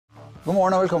God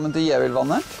morgen og velkommen til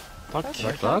Gjevildvannet.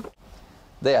 Takk.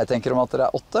 Det jeg tenker om at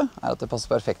dere er 8, er at det passer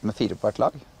perfekt med 4 på hvert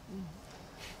lag.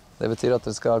 Det betyr at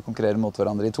dere skal konkurrere mot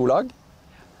hverandre i 2 lag.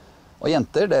 Og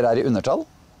jenter, dere er i undertall.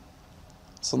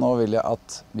 Så nå vil jeg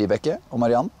at Vibeke og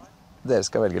Mariann, dere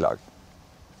skal velge lag.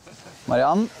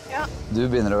 Mariann, du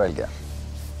begynner å velge.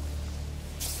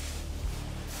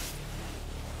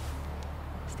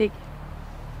 Stig.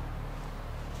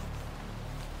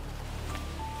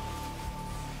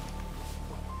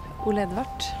 Ole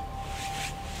Edvard.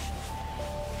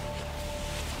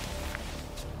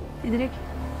 Didrik.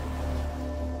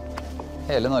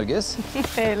 Hele Norges.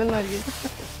 Hele Norge.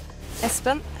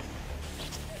 Espen.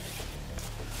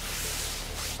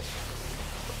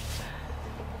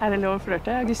 Er det lov å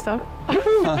flørte? Gustav.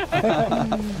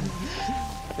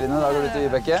 Trine, da går du til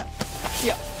Vibeke.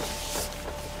 Ja.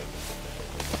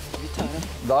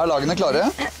 Da er lagene klare.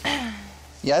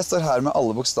 Jeg står her med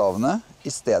alle bokstavene i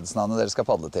stedsnavnet dere skal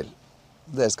padle til.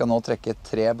 Dere skal nå trekke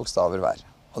 3 bokstaver hver.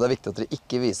 Og det er viktig at dere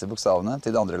ikke viser bokstavene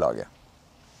til det andre laget.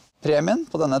 Premien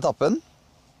på denne etappen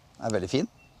er veldig fin.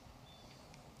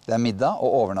 Det er middag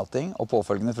og overnatting og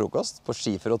påfølgende frokost på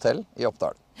Skifer hotell i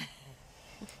Oppdal.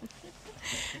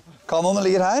 Kanonen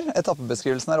ligger her,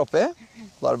 etappebeskrivelsen er oppi.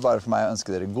 Da er det bare for meg å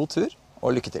ønske dere god tur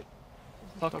og lykke til.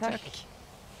 Takk.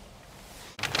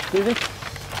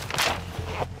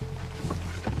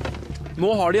 Nå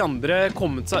har de andre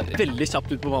kommet seg veldig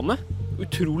kjapt ut på vannet.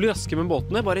 Utrolig raske med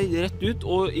båtene, bare rett ut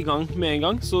og i gang med en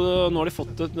gang. Så nå har de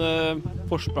fått et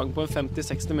forsprang på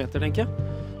 50-60 meter, tenker jeg.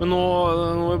 Men nå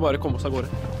må vi bare komme oss av gårde.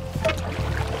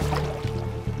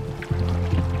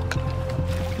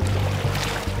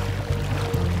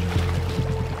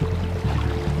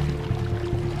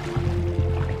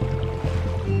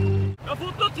 Jeg har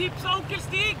fått noen tips av onkel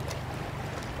Stig!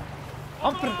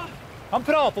 Han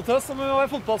pratet til oss som om vi var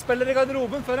fotballspillere i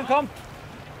garderoben før en kamp.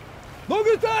 Nå,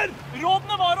 gutter!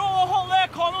 Rådene var å holde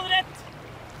kanoen rett.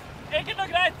 Enkelt og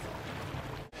greit.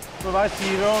 For hver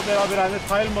giro dere har beregnet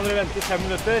feil, må dere vente i 5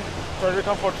 minutter før dere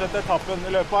kan fortsette etappen.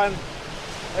 I løpet av en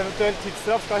eventuell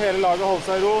tidsstraff skal hele laget holde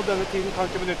seg i ro. Denne tiden kan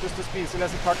ikke benyttes til å spise,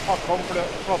 lese kart, pakke om,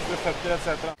 klatre, føtter, etc.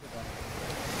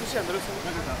 Så kjenner du sånn.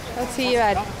 Det er 10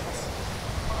 hver.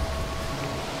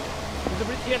 Det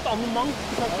blir et helt annet mang.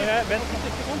 Vent litt,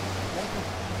 ikke sånn.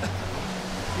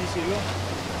 10 kilo.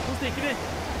 Så stikker vi.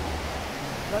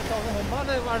 Der tar vi hånda,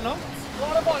 eller hva er det langt? Nå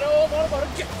er det bare å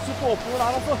gøsse på oppover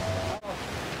der, altså.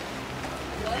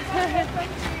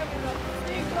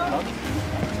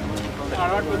 Har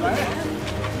det vært på deg?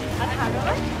 Er det her du har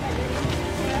vært?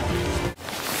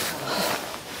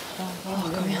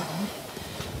 Kom igjen.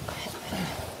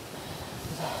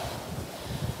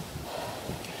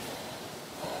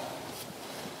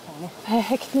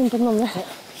 Hekt den inn på den andre.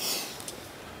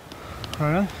 Hva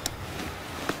er det?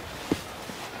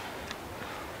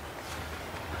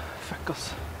 Fuck, ass.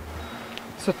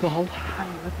 17,5.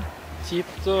 Helvete.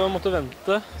 Kjipt å måtte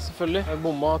vente, selvfølgelig. Jeg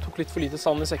bomma, tok litt for lite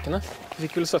sand i sekkene. Jeg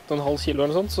fikk vel 17,5 kilo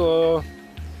eller sånt, så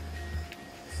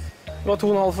det var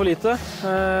 2,5 for lite.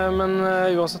 Men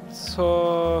uansett så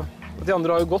at de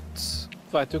andre har jo gått.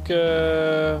 Vet jo ikke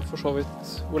for så vidt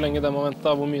hvor lenge de har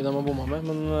ventet, hvor mye de har bomma med.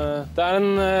 Men det er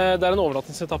en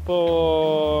overnattingsetappe,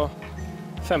 og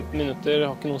 15 minutter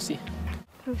har ikke noe å si.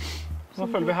 Så da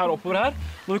følger vi her oppover her.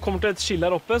 Når vi kommer til et skille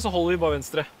her oppe, så holder vi bare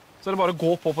venstre. Så er det bare å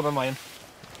gå på den veien.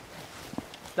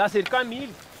 Det er cirka 1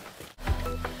 mil.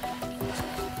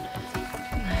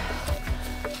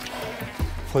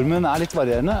 Formen er litt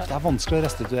varierende. Det er vanskelig å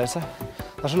restituere seg.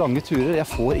 Det er så lange turer. Jeg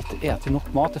får ikke ete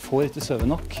nok mat, jeg får ikke sove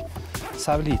nok. Så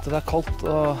er det lite, det er kaldt,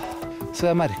 så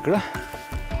jeg merker det.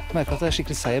 Jeg merker at jeg er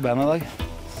skikkelig seig i beina i dag.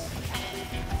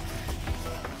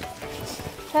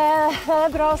 Det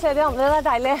er bra å se de andre, det er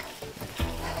deilig.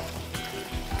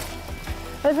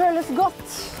 Det føles godt.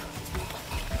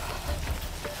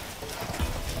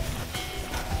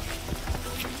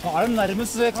 Nå er det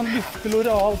nærmest så jeg kan lufte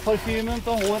L'Oreal-parfymen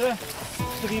til håret.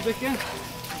 Vibeke.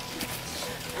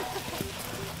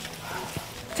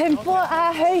 Tempoet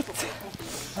er høyt.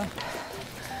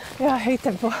 Ja, høyt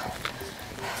tempo.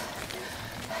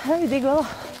 Det er digg også, da.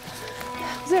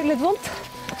 Så gjør det litt vondt.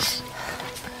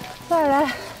 Så er det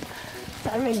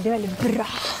veldig, veldig bra.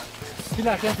 Vi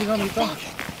lærte en ting av Anita.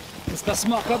 Det skal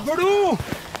smake blod!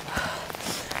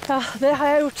 Ja, det har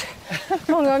jeg gjort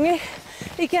mange ganger.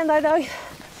 Ikke enda i dag.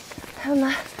 Men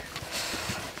har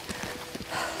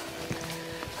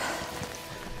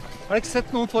dere ikke sett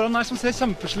noen foran her som ser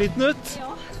kjempesliten ut? Ja.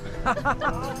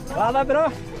 Ja, det er bra.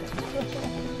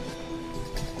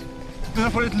 Begynner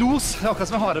å få litt los. Det er akkurat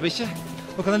som en harebikkje.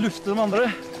 Nå kan jeg lufte de andre.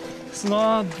 Så nå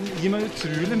gir meg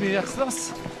utrolig mye ekstra.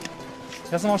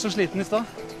 Jeg som var så sliten i stad.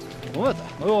 Nå vet jeg.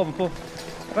 Nå er vi ovenpå.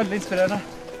 Veldig inspirerende.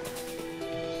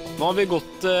 Nå har vi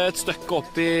gått et stykke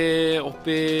opp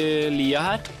i lia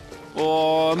her,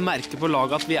 og merker på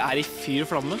laget at vi er i fyr og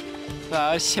flamme. Det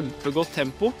er kjempegodt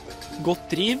tempo, godt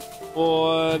driv,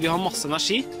 og vi har masse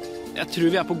energi. Jeg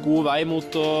tror vi er på god vei mot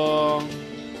å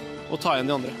ta igjen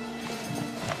de andre.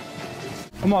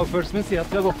 Og magefølelsen min sier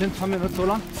at vi har gått inn 5 minutter så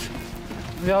langt.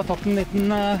 Vi har tatt en liten...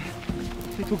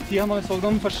 Vi tok tida når vi så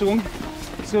dem første gang.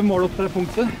 Så skal vi måle opp til det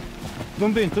punktet. De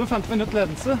begynte med 15 minutter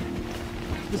ledelse.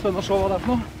 Det blir spennende å se hva det er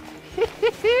for noe.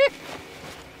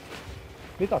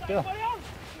 Litt artig, da.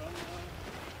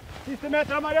 Siste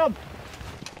meter av Mariann!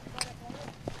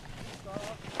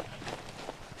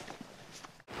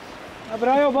 Det er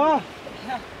bra jobba!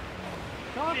 Ja.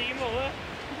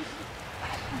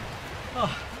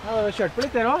 Ja, dere kjørte på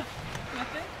litt der også.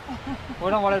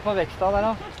 Hvordan var dere på vekta der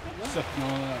da?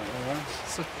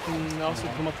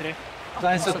 17,3.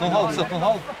 Nei, 17,5 var det.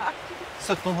 Da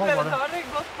var det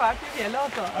gått fælt i fjellet,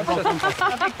 altså. Da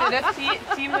fikk dere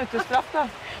 10 minutter straff, da.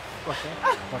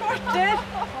 Kvarter.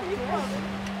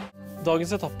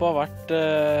 Dagens etappe har vært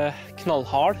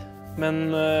knallhard, men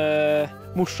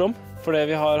morsom. Fordi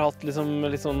vi har hatt litt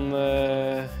sånn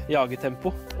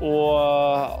jagetempo, og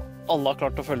alle har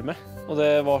klart å følge med. Og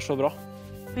det var så bra.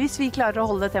 Hvis vi klarer å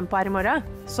holde tempoet her i morgen,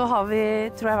 så har vi,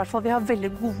 tror jeg i hvert fall, vi har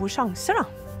veldig gode sjanser, da.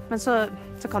 Men så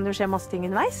kan det jo skje masse ting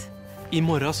underveis. I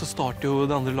morgen så starter jo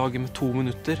det andre laget med 2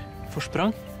 minutter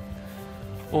forsprang.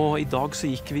 Og i dag så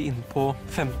gikk vi inn på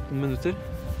 15 minutter.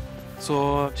 Så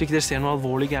hvis ikke dere ser noe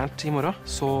alvorlig gærent i morgen,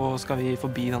 så skal vi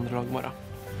forbi det andre laget i morgen.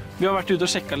 Vi har vært ute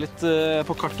og sjekket litt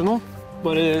på kartet nå.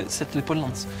 Bare sett litt på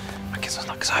lands. Det er ikke så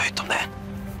snakke så høyt om det,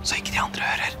 så ikke de andre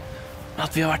hører. Men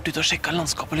at vi har vært ute og sjekket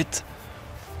landskapet litt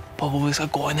på hvor vi skal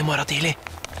gå inn i morgen tidlig.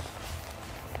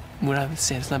 Hvor det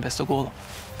ser ut som det er best å gå, da.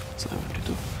 Så vi har vært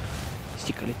ute og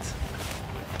kikket litt.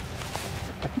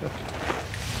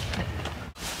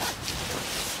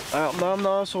 Ja,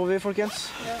 da sover vi, folkens.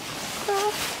 Ja.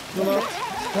 God natt.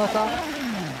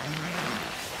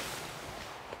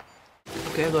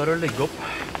 Ok, da er det å legge opp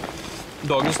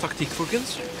dagens taktikk, folkens.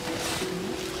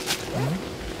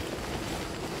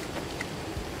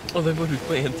 Og det går ut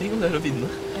på én ting, og det er å vinne.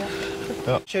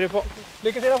 Ja. Kjører på.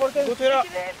 Lykke til da, folkens. God tur, da.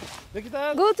 Lykke til.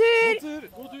 God tur!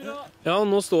 God tur, da. Ja,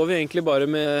 nå står vi egentlig bare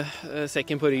med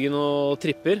sekken på ryggen og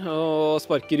tripper og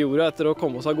sparker jorda etter å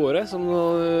komme oss av gårde som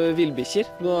noen villbikkjer.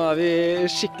 Nå er vi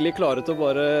skikkelig klare til å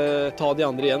bare ta de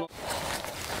andre igjen.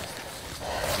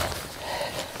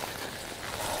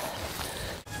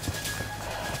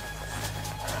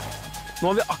 Nå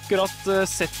har vi akkurat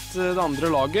sett det andre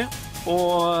laget,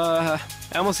 og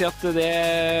jeg må si at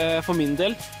det for min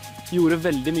del gjorde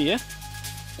veldig mye.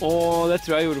 Og det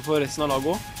tror jeg gjorde for resten av laget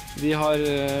også. De har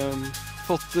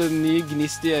fått en ny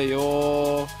gnist i øyet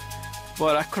og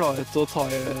bare er klare til å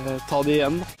ta det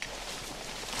igjen.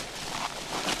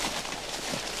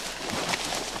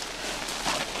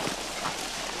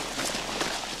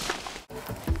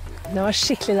 Det var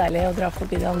skikkelig deilig å dra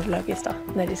forbi det andre laget i stad,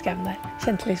 nede i skauen der.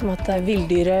 Kjente liksom at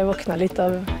villdyret våkna litt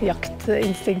av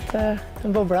jaktinstinktet,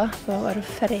 bobla. Det var bare å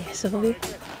frese forbi.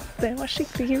 Det var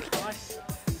skikkelig kult.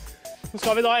 Så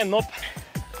skal vi da ende opp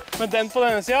med den på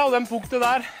denne siden, og den punktet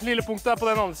der, lille punktet der på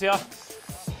den andre siden.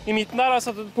 I midten der har jeg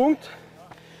satt ut et punkt.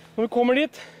 Når vi kommer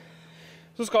dit,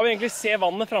 så skal vi egentlig se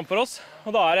vannet framfor oss,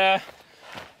 og da er det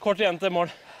kort igjen til mål.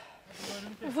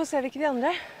 Hvorfor ser vi ikke de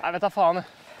andre? Jeg vet da faen.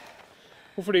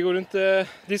 Hvorfor de går rundt.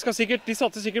 De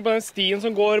satte sikkert på den stien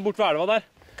som går bort ved elva der.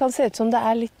 Det kan se ut som det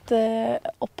er litt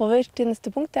oppover til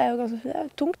neste punkt. Det er jo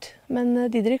tungt. Men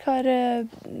Didrik har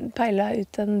peilet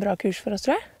ut en bra kurs for oss,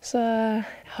 tror jeg. Så jeg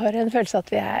har en følelse at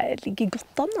vi ligger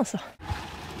godt an, altså.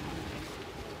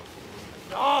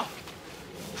 Ja!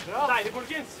 Bra. Deilig,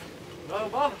 folkens. Bra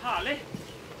jobba. Herlig.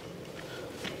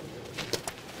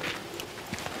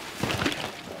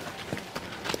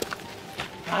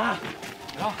 Ja.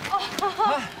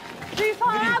 Fy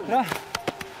faen!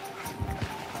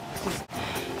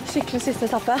 Skikkelig siste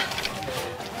etappe.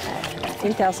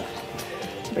 Fint det, altså.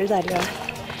 Det blir deilig å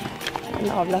en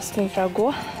avlastning fra å gå.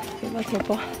 Vi bare trå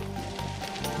på.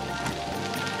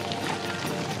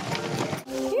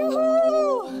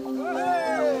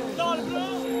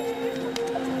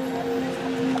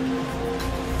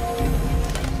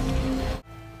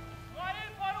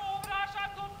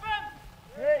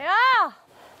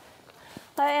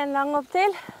 Det er en lang opp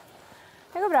til.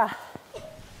 Det går bra.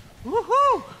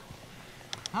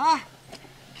 Hæ?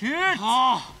 Kult!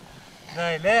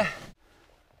 Deilig.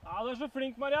 Ja, du er så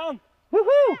flink, Mariann. Du er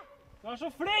så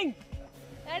flink!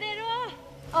 Det er dere også.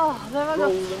 Åh, det var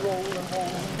godt.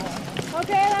 Ok,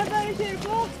 da er det bare å kjøre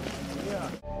på.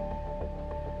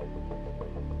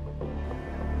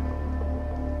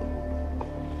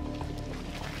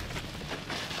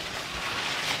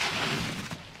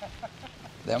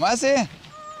 Det må jeg si.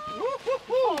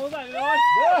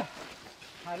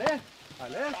 Herlig!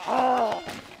 Herlig!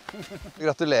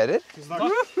 Gratulerer. Tusen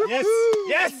takk. Yes!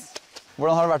 Yes!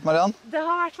 Hvordan har det vært, Mariann? Det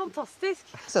har vært fantastisk.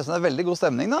 Det ser ut som det er veldig god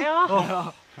stemning, da. Ja.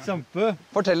 Kjempe.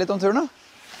 Fortell litt om turen, da.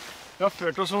 Vi har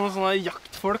følt oss som sånne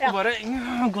jaktfolk og bare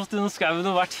gått inn i skauen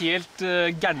og vært helt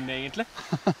gærne, egentlig.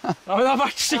 Ja, men det har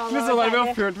vært skikkelig sånn der. Vi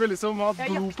har følt vi liksom har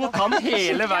hatt blod på tann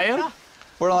hele veien.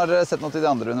 Hvordan har dere sett noe til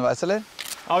de andre underveis, eller?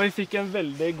 Ja, vi fikk en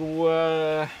veldig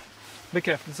god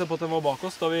bekreftelse på at den var bak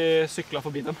oss da vi syklet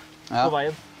forbi dem på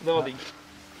veien. Det var digg.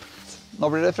 Nå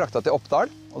blir dere fraktet til Oppdal,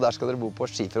 og der skal dere bo på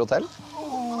Skifer hotell.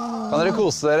 Kan dere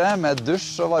kose dere med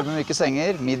dusj og varme myke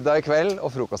senger, middag i kveld og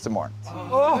frokost i morgen.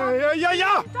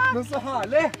 Ja! Men så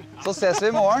herlig! Så ses vi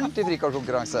i morgen til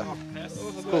frikortkonkurranse.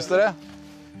 Kos dere.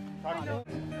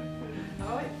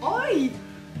 Oi!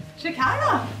 Sjekk her,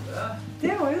 da.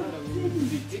 Det var jo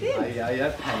dritfint.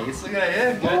 Jeg peis og greier.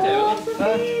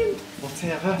 Og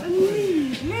TV.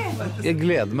 Nydelig. Jeg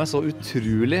gleder meg så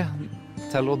utrolig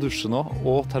til å dusje nå,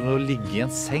 og til å ligge i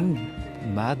en seng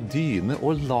med dyne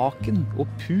og laken og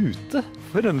pute.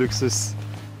 For en luksus.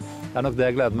 Det er nok det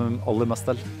jeg gleder meg aller mest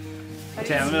til.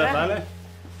 Fortjener vi dette, eller?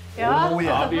 Ja,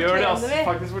 Ja, vi gjør det, altså.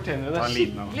 Faktisk fortjener vi det.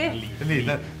 skikkelig. En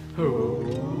liten.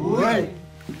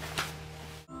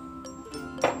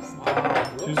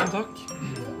 Tusen takk.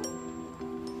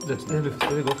 Dette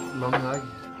lukter godt lang vei.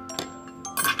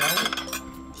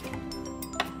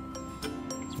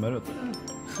 Smør, vet du.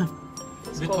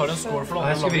 Vi tar en skål for det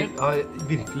andre laget. Ja,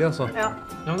 virkelig, altså. Ja.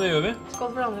 Ja, men det gjør vi. Skål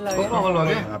for det andre Skål for laget. andre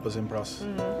laget. Den er på sin plass.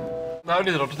 Det er jo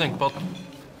litt rart å tenke på at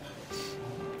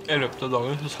i løpet av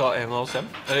dagen så skal en av oss hjem.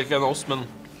 Eller ikke en av oss, men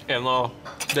en av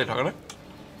deltakerne.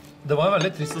 Det var jo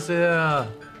veldig trist å si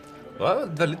ha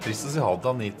det til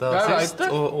Anita sist,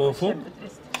 og Fon.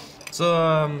 Så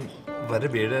verre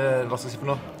blir det, hva skal jeg si for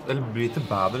noe? Eller blir det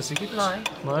bedre sikkert? Nei.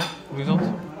 Nei, ikke sant?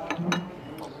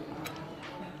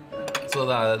 Så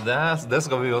det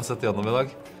skal vi uansett gjennom i dag.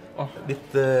 Litt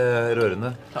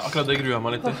rørende. Ja, akkurat det gruer jeg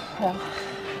meg litt til. Ja.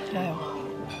 Ja, ja.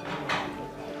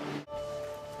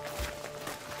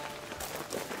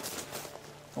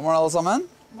 God morgen, alle sammen.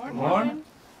 Morgen.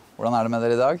 Hvordan er det med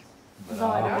dere i dag?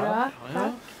 Bare bra.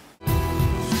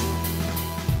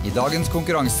 I dagens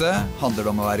konkurranse handler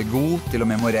det om å være god til å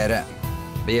memorere.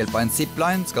 Ved hjelp av en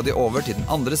zipline skal de over til den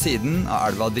andre siden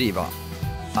av elva Driva.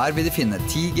 Her vil de finne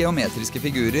 10 geometriske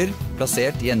figurer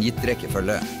plassert i en gitt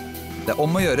rekkefølge. Det er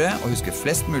om å gjøre å huske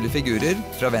flest mulig figurer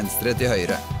fra venstre til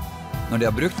høyre. Når de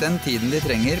har brukt den tiden de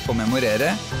trenger på å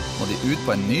memorere, må de ut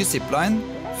på en ny zipline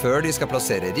før de skal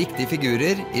plassere riktige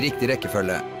figurer i riktig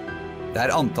rekkefølge. Det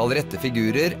er antall rette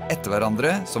figurer etter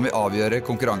hverandre som vil avgjøre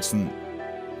konkurransen.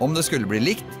 Om det skulle bli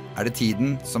likt, er det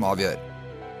tiden som avgjør.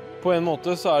 På en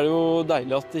måte så er det jo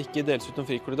deilig at det ikke deles ut noen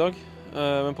frikort i dag.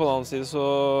 Men på den annen side så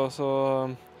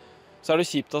er det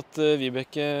kjipt at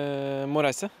Vibeke må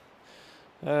reise.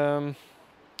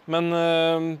 Men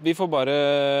vi får bare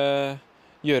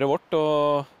gjøre vårt,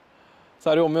 og så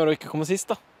er det jo om å gjøre å ikke komme sist,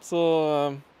 da. Så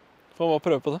får vi bare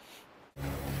prøve på det.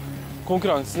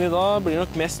 Konkurransen i dag blir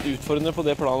nok mest utfordrende på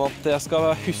det planet at jeg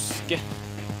skal huske.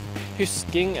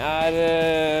 Husking er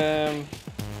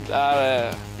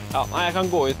ja, nei, jeg kan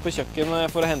gå ut på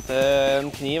kjøkkenet for å hente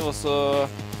en kniv, og så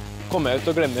kommer jeg ut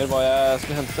og glemmer hva jeg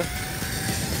skulle hente.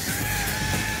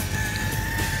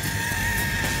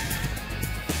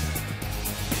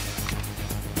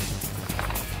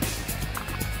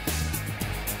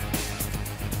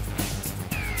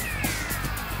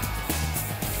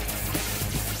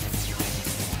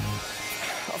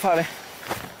 Ferdig.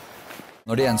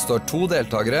 Når det gjenstår 2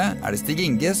 deltakere, er det Stig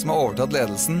Inge som har overtatt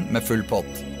ledelsen med full pott.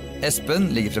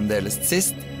 Espen ligger fremdeles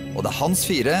sist, og det er hans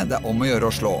 4 det er om å gjøre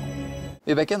å slå.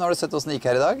 Vibeke, nå har du sett hvordan det gikk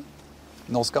her i dag.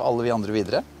 Nå skal alle vi andre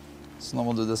videre, så nå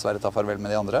må du dessverre ta farvel med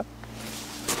de andre.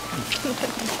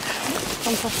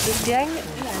 Fantastisk gjeng.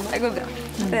 Det går bra.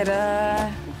 Dere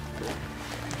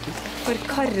får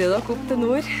karre dere opp til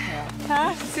nord. Hæ?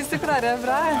 Syns du klarer det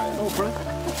bra? Jeg håper det.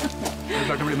 Er du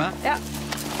klar til å bli med? Ja.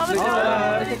 Ha det bra.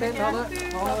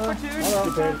 Ha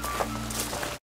det.